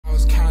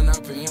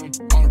p.m.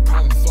 on a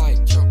private flight.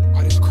 Yo,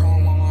 I just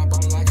chrome on my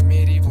body like a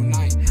medieval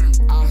knight.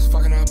 I was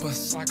fucking up a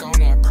psych on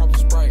that purple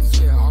Sprite.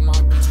 Yeah, all my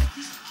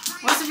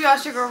bitches. What's up, y'all?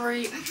 Sugar over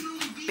here,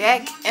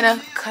 back in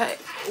a cut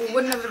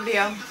with another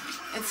video.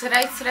 And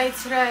today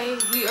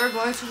we are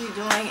going to be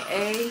doing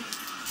a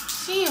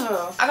SHEIN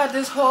haul. I got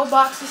this whole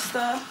box of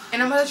stuff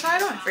and I'm gonna try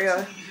it on for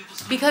y'all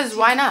because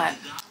why not?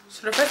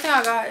 So the first thing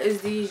I got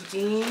is these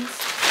jeans.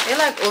 They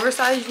like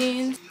oversized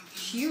jeans,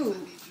 cute.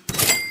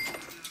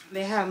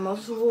 They have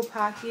multiple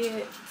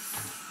pockets,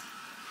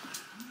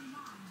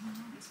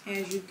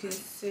 as you can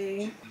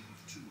see,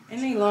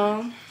 and they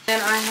long.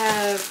 And I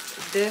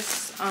have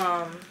this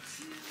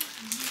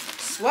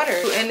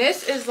sweater, and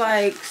this is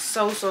like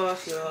so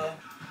soft, y'all.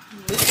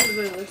 This is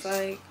what it looks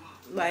like.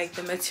 Like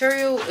the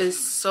material is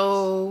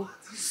so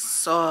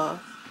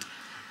soft.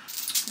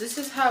 This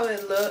is how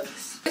it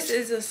looks. This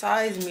is a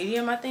size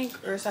medium, I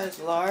think, or a size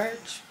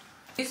large.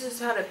 This is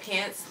how the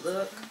pants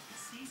look.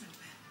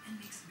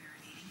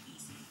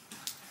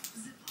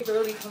 It's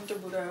really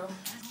comfortable though.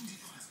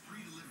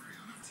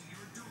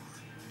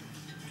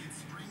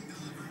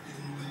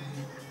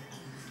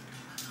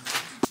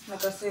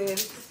 Like I said,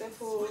 this is the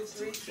full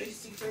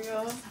 360 for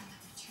y'all.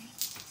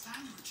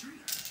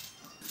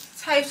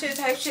 Type shit.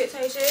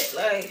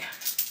 Like,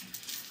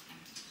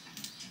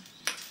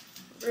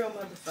 real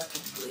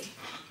motherfucking play.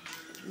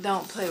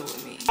 Don't play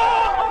with me.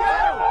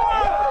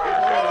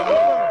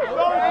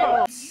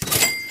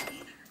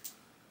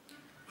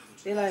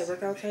 They like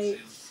workout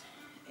tapes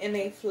and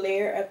they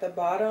flare at the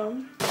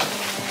bottom.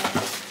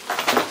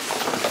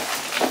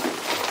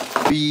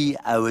 3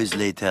 hours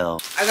later.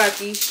 I got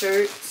these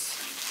shirts.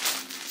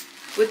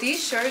 With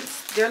these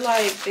shirts, they're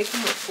like, they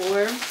come with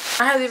 4.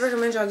 I highly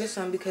recommend y'all get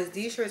some because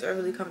these shirts are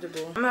really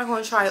comfortable. I'm not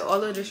going to try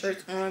all of the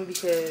shirts on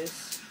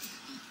because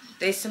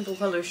they simple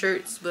color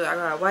shirts, but I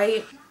got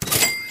white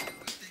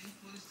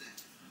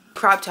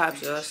crop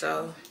tops, y'all,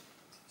 so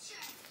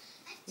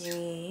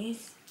yeah.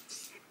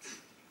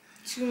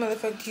 Too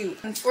motherfucking cute.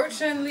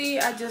 Unfortunately,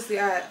 I just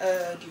got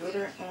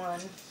deodorant on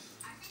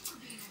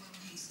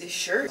this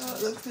shirt. Oh,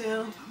 it looks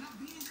now.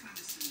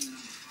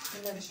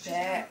 And then the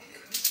back.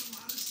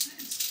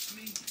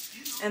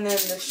 And then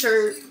the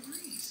shirt.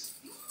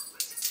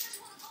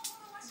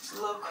 It's a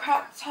little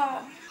crop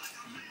top.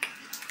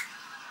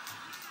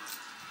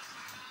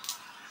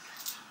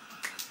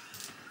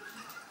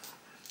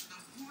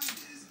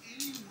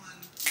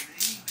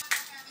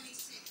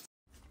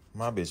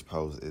 My bitch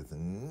pose is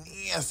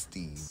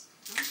nasty.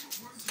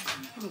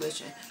 I'm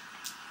bitching.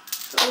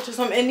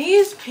 So, and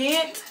these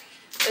pants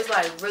is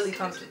like really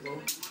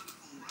comfortable.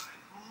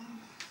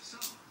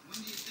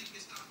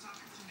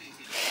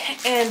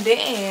 And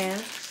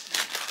then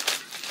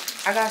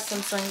I got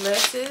some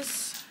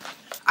sunglasses.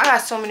 I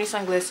got so many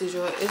sunglasses,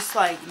 y'all. It's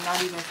like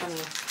not even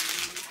funny.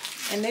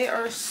 And they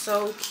are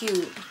so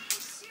cute.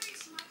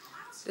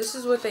 This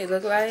is what they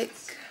look like.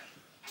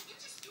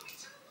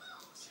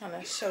 Trying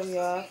to show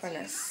y'all from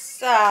the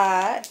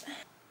side.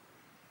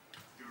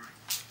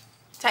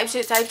 Type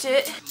shit.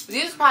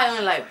 These are probably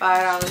only like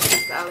 $5,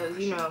 $6.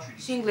 You know,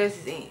 SHEIN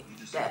glasses ain't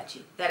that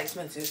cheap, that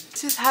expensive.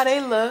 This is how they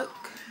look.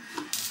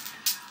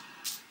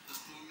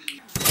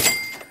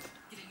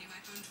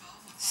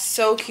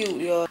 So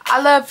cute, y'all.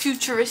 I love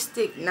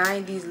futuristic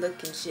 90s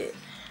looking shit.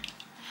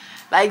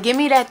 Like, give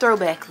me that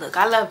throwback look.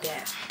 I love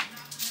that.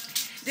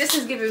 This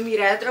is giving me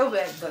that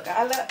throwback look.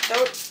 I love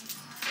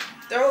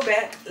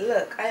throwback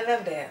look. I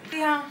love that.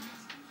 Yeah.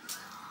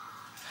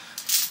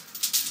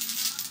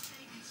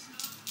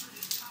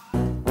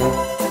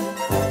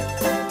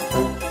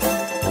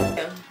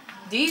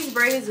 These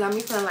braids got me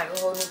feeling like a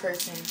whole new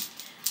person.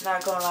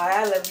 Not gonna lie,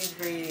 I love these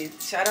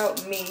braids. Shout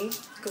out me,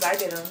 because I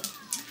did them.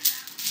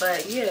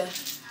 But yeah,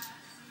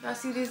 y'all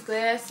see these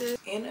glasses?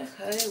 In a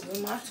cut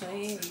with my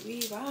twin,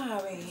 we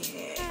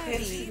vibing.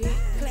 Classy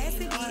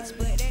bitch,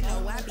 but they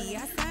know I be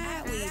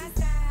outside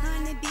with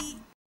honeybee.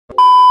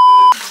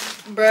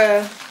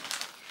 Bruh,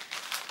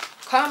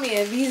 call me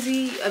a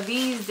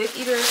VZ dick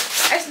eater.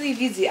 Actually,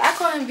 VZ. I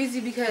call him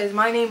VZ because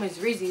my name is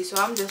Reezy, so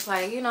I'm just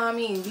like, you know what I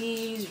mean?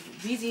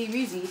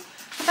 VZ.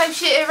 Type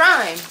shit, it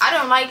rhymes. I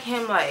don't like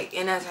him like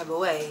in that type of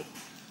way.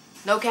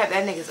 No cap,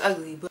 that nigga's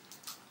ugly, but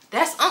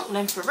that's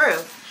uncling for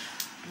real.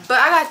 But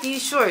I got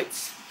these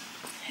shorts.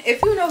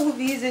 If you know who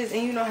VZ is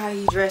and you know how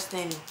he dressed,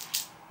 then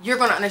you're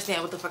gonna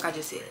understand what the fuck I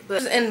just said.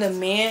 But in the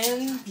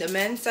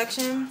men's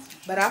section,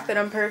 but I fit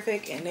them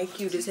perfect and they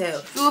cute as hell.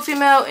 If you a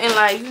female and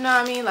like, you know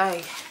what I mean,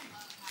 like,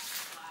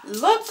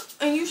 look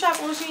and you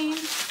shop on SHEIN,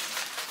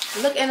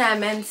 look in that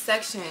men's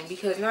section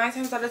because 9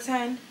 times out of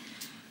 10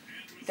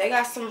 they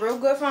got some real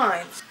good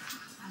finds.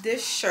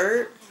 This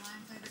shirt,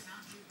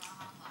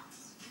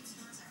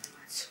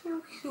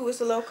 too cute.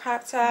 It's a little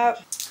crop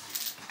top.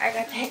 I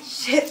got that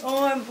shit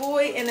on,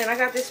 boy. And then I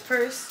got this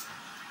purse.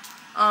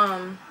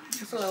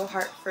 It's a little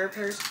heart fur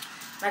purse.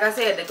 Like I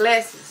said, the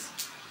glasses.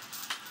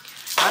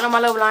 I know my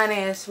little blind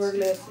ass wear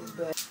glasses,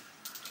 but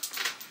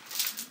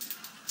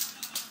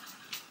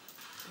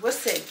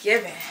what's it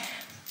giving?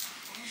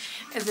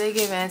 Is they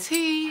giving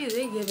tea? Is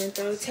they giving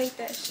throw? Take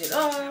that shit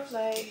off.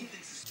 Like,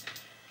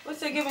 what's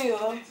what's it giving you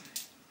all?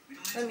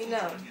 Let me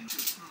know.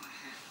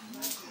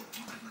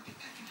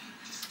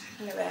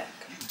 In the back.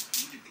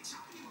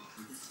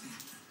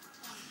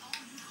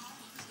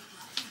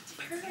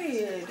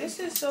 Period. This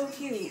is so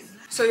cute.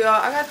 So y'all,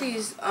 I got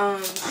these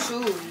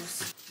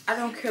shoes. I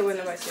don't care what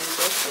nobody says.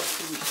 They're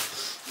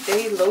so cute.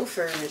 They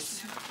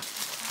loafers.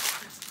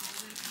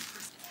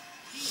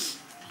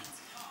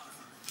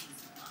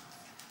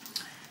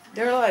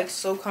 They're like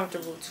so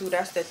comfortable too.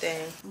 That's the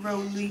thing.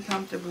 Really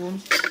comfortable.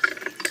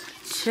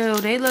 Chill.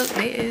 They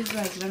is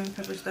like lemon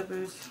pepper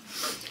steppers,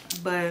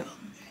 but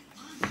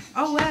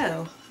oh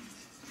well.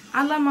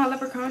 I love my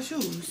leprechaun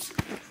shoes.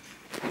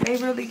 They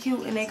really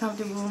cute and they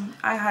comfortable.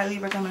 I highly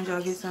recommend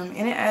y'all get some.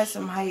 And it adds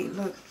some height.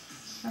 Look,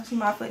 I see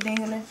my foot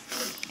dangling.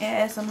 It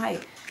adds some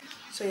height.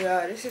 So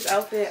y'all, this is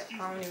outfit.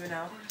 I don't even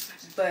know,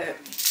 but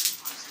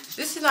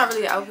this is not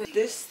really an outfit.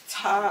 This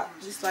top,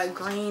 this like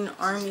green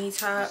army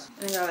top,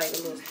 and it got like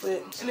a little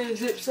clip, and then it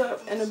zips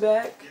up in the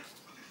back.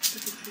 As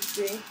you can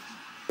see,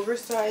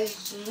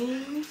 oversized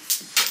jeans.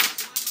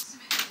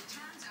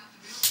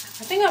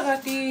 I think I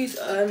got these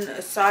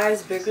a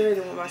size bigger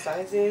than what my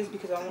size is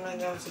because I want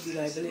them to be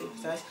like really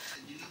size.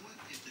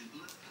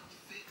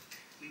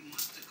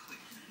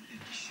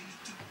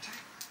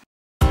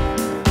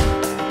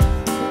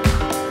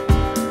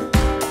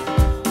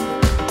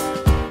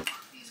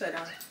 Sit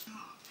down.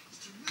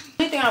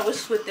 Only thing I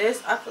wish with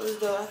this, I feel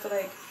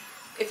like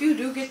if you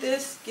do get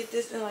this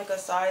in like a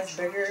size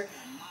bigger.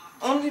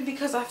 Only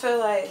because I feel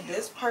like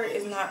this part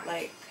is not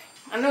like,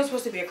 I know it's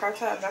supposed to be a crop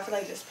top, but I feel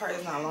like this part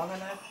is not long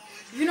enough.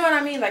 You know what I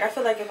mean? Like, I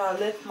feel like if I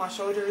lift my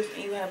shoulders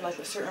and you have like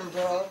a certain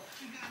bra,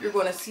 you're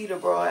going to see the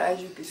bra,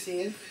 as you can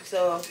see.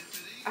 So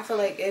I feel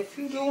like if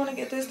you do want to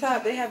get this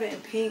top, they have it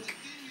in pink,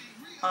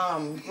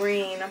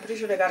 green. I'm pretty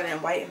sure they got it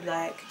in white and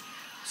black.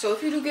 So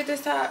if you do get this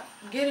top,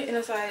 get it in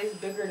a size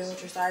bigger than what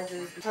your size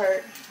is.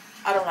 Part,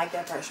 I don't like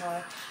that part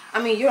showing.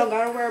 I mean, you don't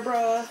gotta wear a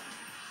bra.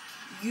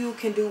 You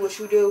can do what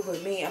you do.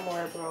 But me, I'm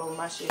wearing a bra with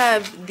my shit. I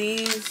have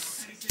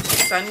these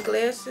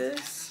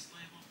sunglasses.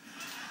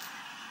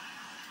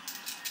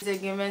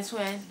 Ziggy and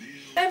twin.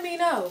 Let me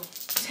know.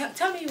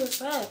 Tell me what's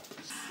up.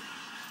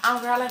 I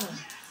don't care. I like them.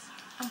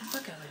 I'm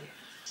fucking with it.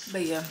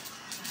 But yeah,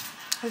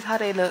 that's how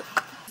they look.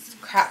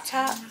 Crop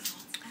top.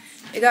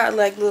 It got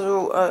like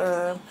little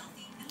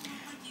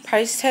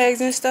price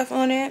tags and stuff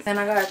on it. And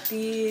I got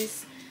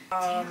these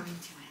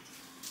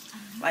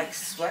like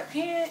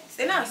sweatpants.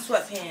 They're not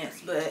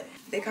sweatpants, but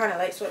they kind of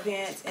like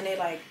sweatpants, and they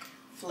like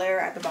flare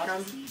at the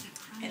bottom.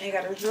 And they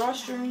got a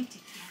drawstring.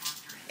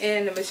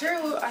 And the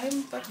material, I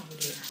am fucking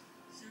with it.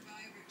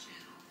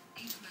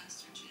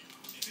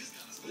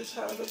 This is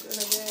how it looks in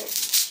the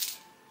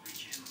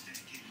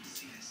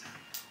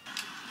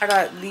bag. I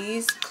got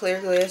these clear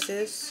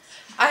glasses.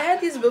 I had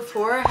these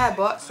before. I had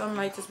bought some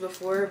like this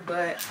before,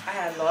 but I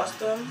had lost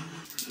them.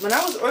 When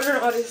I was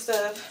ordering all this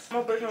stuff,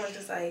 my boyfriend was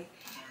just like,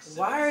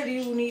 why do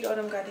you need all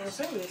them goddamn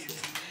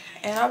sunglasses?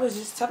 And I was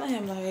just telling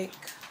him, like,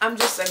 I'm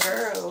just a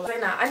girl. Like,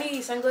 nah, I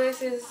need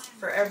sunglasses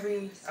for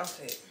every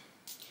outfit.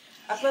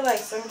 I feel like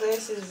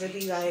sunglasses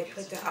really like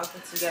put the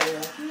outfit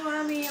together. You know what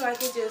I mean?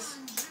 Like, it just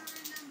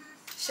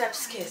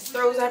chef's kiss,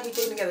 throws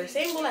everything together.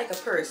 Same with like a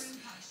purse,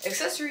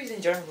 accessories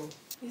in general.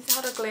 This is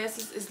how the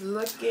glasses is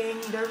looking.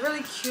 They're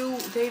really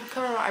cute. They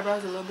cover my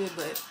eyebrows a little bit,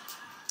 but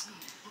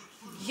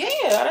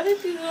yeah, I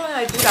think these are only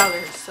like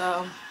 $3.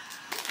 So,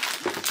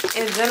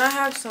 and then I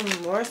have some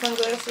more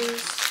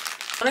sunglasses.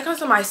 When it comes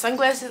to my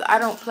sunglasses, I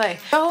don't play.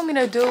 If y'all want me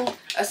to do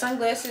a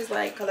sunglasses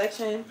like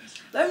collection,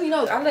 let me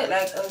know. I look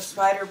like a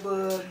spider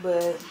bug,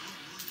 but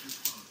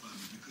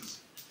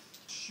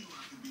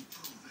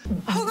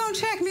who gonna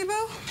check me,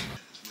 boo?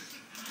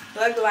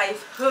 Bug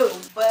life who?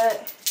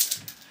 But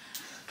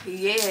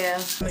yeah.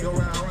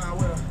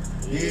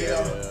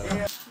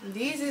 Yeah.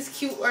 These is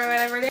cute or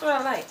whatever. That's what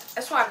I like.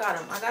 That's why I got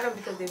them. I got them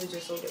because they were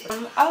just so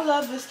different. I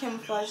love this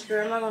camouflage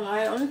skirt. I'm not gonna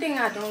lie. The only thing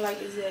I don't like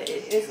is that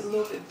it is a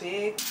little bit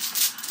big.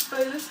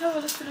 But this is how it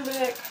looks in the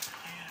back.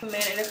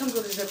 Man, and it comes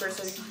with a zipper,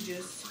 so you can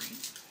just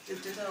zip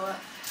this all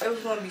up. It was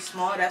gonna be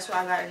small. That's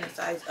why I got it in a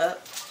size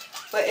up.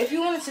 But if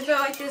you want it to fit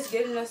like this,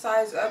 get in a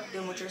size up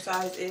than what your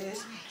size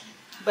is.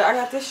 But I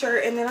got this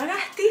shirt, and then I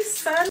got these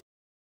sunglasses.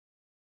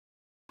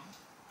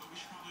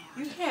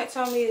 You can't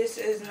tell me this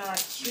is not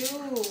cute.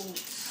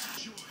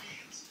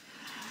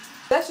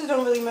 Glasses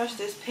don't really match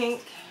this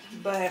pink,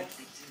 but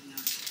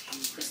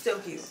it's still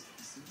cute.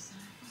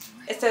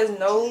 It says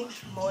no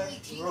more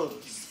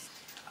rules.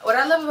 What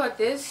I love about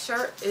this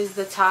shirt is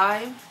the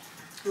tie.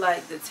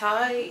 Like, the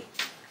tie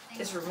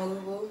is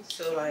removable,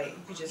 so like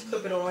you can just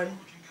clip it on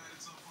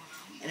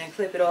and then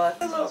clip it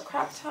off. A little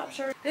crop top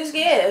shirt. This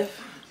gives.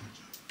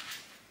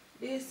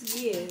 And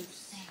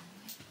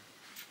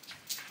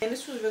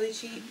this was really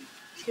cheap.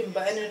 You can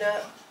button it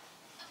up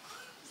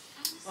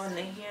on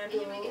the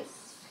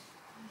handles.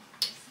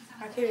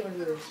 I can't even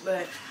do this,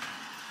 but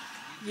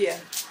yeah.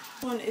 This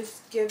one is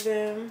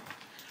given.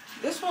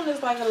 This one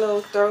is like a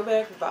little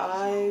throwback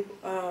vibe.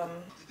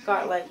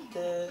 Got like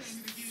this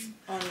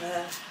on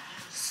the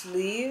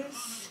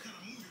sleeves.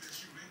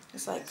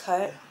 It's like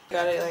cut.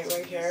 Got it like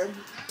right here.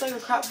 It's like a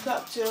crop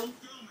top too.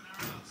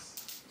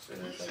 So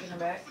it's like in the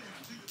back.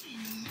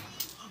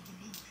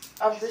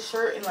 Of the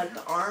shirt and like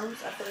the arms,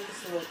 I feel like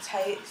it's a little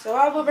tight. So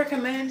I would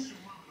recommend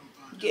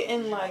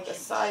getting like a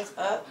size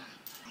up.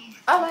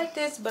 I like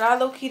this, but I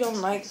low-key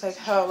don't like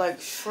how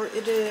like short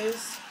it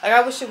is. Like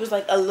I wish it was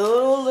like a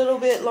little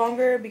bit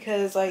longer,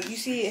 because like you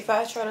see, if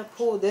I try to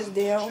pull this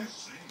down,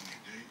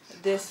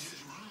 this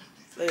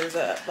is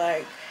up,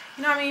 like,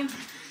 you know what I mean?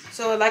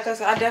 So like I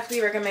said, I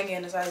definitely recommend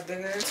getting a size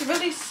bigger. It's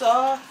really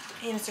soft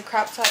and it's a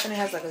crop top and it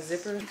has like a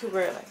zipper. You could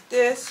wear it like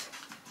this.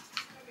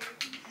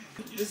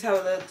 This is how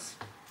it looks.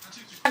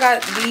 I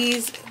got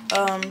these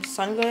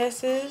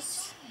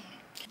sunglasses.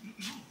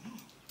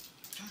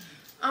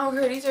 Oh,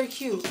 here, these are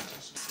cute.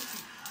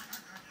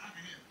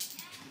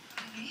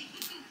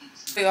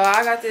 So, y'all,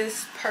 I got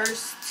this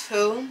purse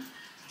too.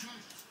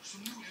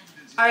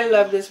 I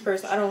love this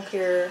purse. I don't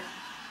care.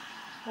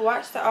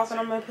 Watch the outfit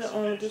I'm gonna put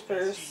on with this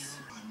purse.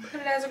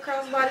 Put it as a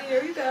crossbody.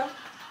 Here you go.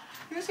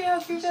 You see how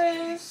cute that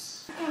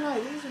is? I don't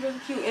know. These are really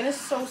cute, and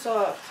it's so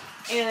soft.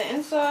 And the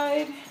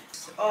inside,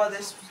 all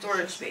this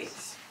storage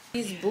space.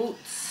 These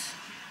boots,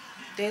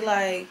 they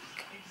like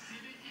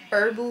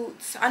bird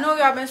boots. I know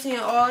y'all been seeing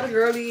all the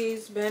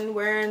girlies been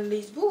wearing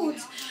these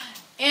boots,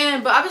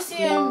 but I've been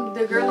seeing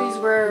the girlies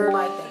wear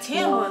like the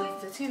tan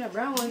ones, the tan or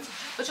brown ones.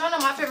 But y'all know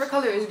my favorite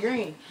color is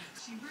green.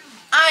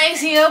 I ain't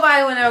seen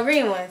nobody with no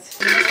green ones.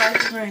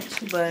 It's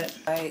like, but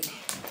like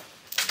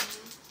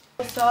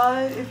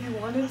side if you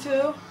wanted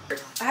to.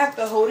 I have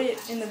to hold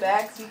it in the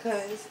back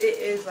because it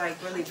is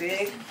like really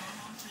big,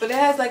 but it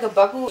has like a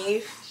buckle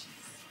underneath.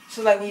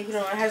 So like when you put it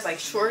on, it has like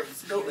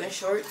shorts, built-in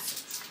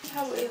shorts.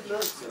 How it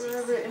looks or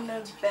whatever in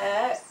the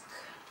back.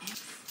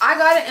 I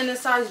got it in a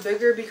size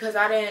bigger because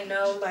I didn't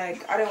know,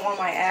 like, I didn't want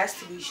my ass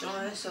to be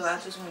showing, so I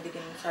just wanted to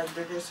get in a size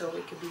bigger so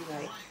it could be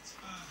like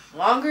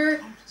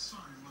longer.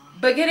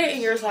 But get it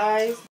in your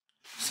size.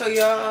 So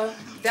y'all,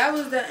 that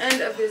was the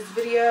end of this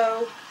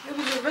video. It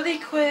was a really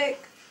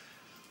quick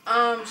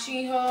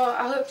SHEIN haul.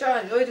 I hope y'all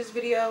enjoyed this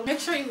video. Make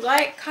sure you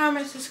like,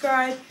 comment,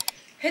 subscribe.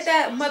 Hit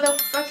that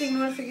motherfucking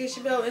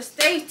notification bell and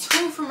stay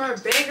tuned for more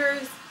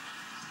bangers.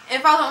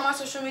 And follow all my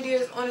social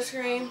medias on the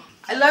screen.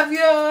 I love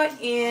y'all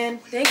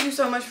and thank you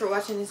so much for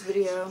watching this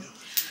video.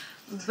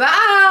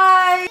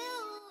 Bye!